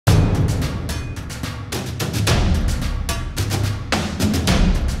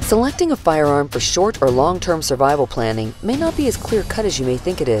Selecting a firearm for short or long-term survival planning may not be as clear-cut as you may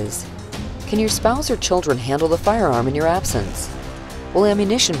think it is. Can your spouse or children handle the firearm in your absence? Will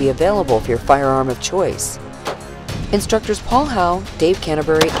ammunition be available for your firearm of choice? Instructors Paul Howe, Dave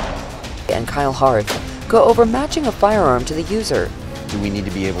Canterbury, and Kyle Harth go over matching a firearm to the user. Do we need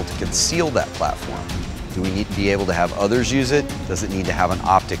to be able to conceal that platform? Do we need to be able to have others use it? Does it need to have an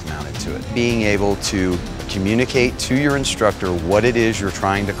optic mounted to it? Being able to communicate to your instructor what it is you're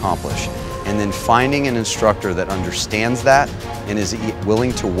trying to accomplish, and then finding an instructor that understands that and is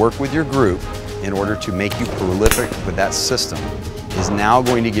willing to work with your group in order to make you prolific with that system is now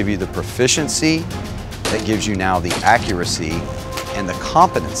going to give you the proficiency that gives you now the accuracy and the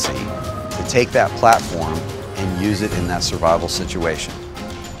competency to take that platform and use it in that survival situation.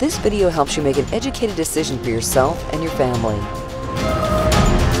 This video helps you make an educated decision for yourself and your family.